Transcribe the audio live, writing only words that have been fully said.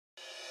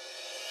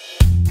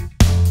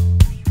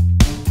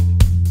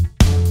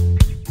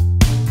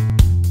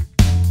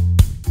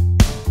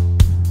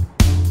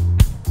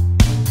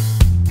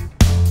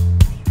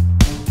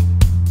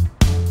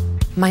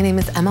My name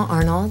is Emma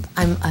Arnold.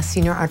 I'm a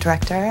senior art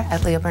director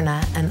at Leo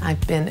Burnett, and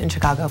I've been in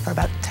Chicago for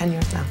about 10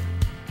 years now.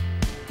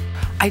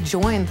 I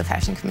joined the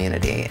fashion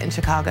community in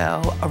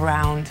Chicago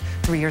around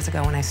 3 years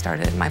ago when I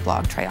started my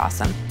blog, Try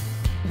Awesome.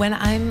 When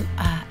I'm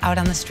out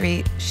on the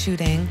street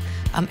shooting,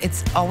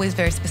 it's always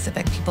very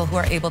specific, people who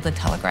are able to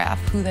telegraph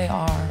who they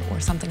are or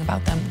something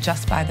about them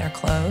just by their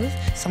clothes.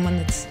 Someone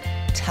that's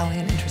telling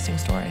an interesting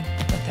story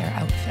with their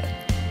outfit.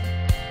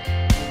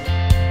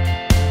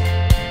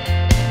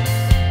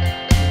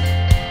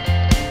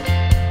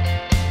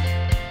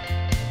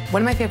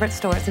 One of my favorite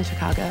stores in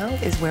Chicago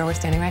is where we're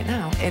standing right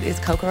now. It is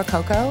Coco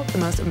Rococo, the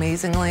most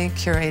amazingly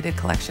curated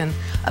collection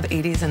of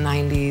 80s and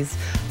 90s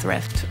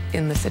thrift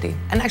in the city,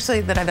 and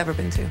actually that I've ever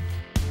been to.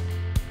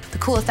 The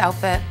coolest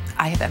outfit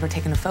I have ever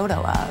taken a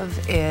photo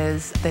of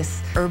is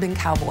this urban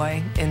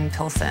cowboy in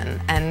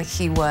Pilsen, and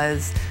he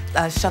was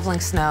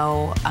shoveling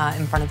snow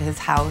in front of his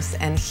house,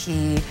 and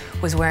he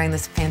was wearing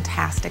this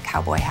fantastic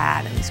cowboy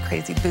hat and these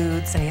crazy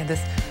boots, and he had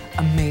this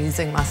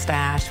amazing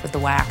mustache with the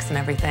wax and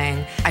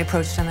everything. I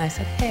approached him and I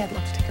said, "Hey, I'd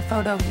love to take a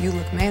photo. You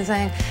look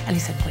amazing." And he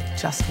said, "Wait,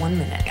 just 1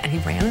 minute." And he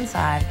ran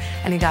inside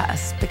and he got a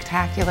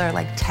spectacular,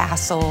 like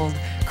tasseled,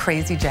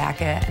 crazy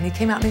jacket. And he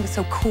came out and he was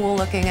so cool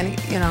looking and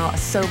he,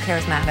 so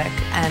charismatic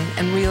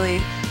and really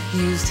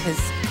used his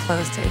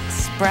clothes to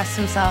express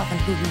himself and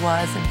who he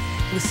was. And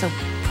he was so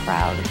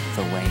proud of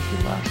the way he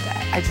looked.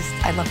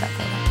 I love that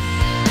photo.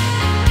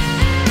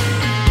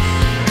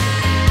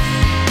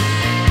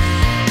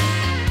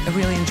 I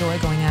really enjoy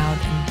going out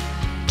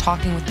and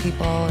talking with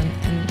people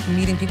and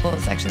meeting people.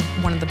 Is actually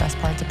one of the best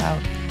parts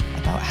about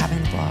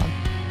having the blog.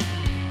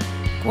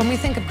 When we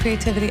think of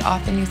creativity,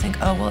 often you think,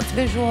 oh, well, it's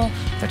visual,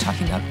 they're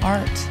talking about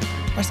art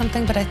or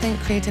something, but I think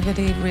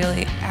creativity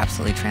really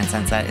absolutely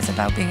transcends that. It's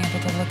about being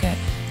able to look at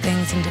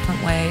things in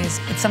different ways.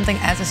 It's something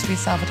as a street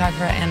style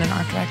photographer and an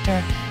art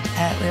director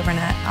at Leo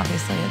Burnett,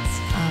 obviously it's,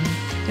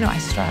 I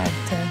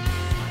strive to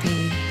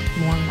be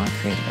more and more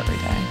creative every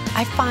day.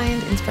 I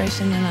find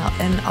inspiration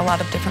in a lot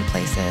of different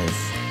places.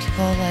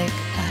 People like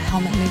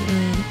Helmut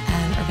Newton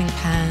and Irving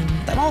Penn.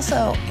 I'm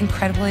also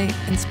incredibly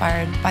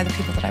inspired by the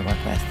people that I work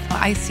with.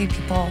 I see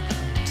people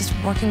just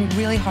working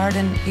really hard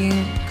and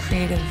being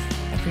creative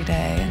every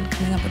day and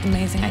coming up with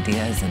amazing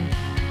ideas, and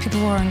people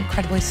who are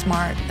incredibly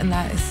smart, and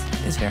that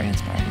is very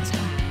inspiring as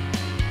well.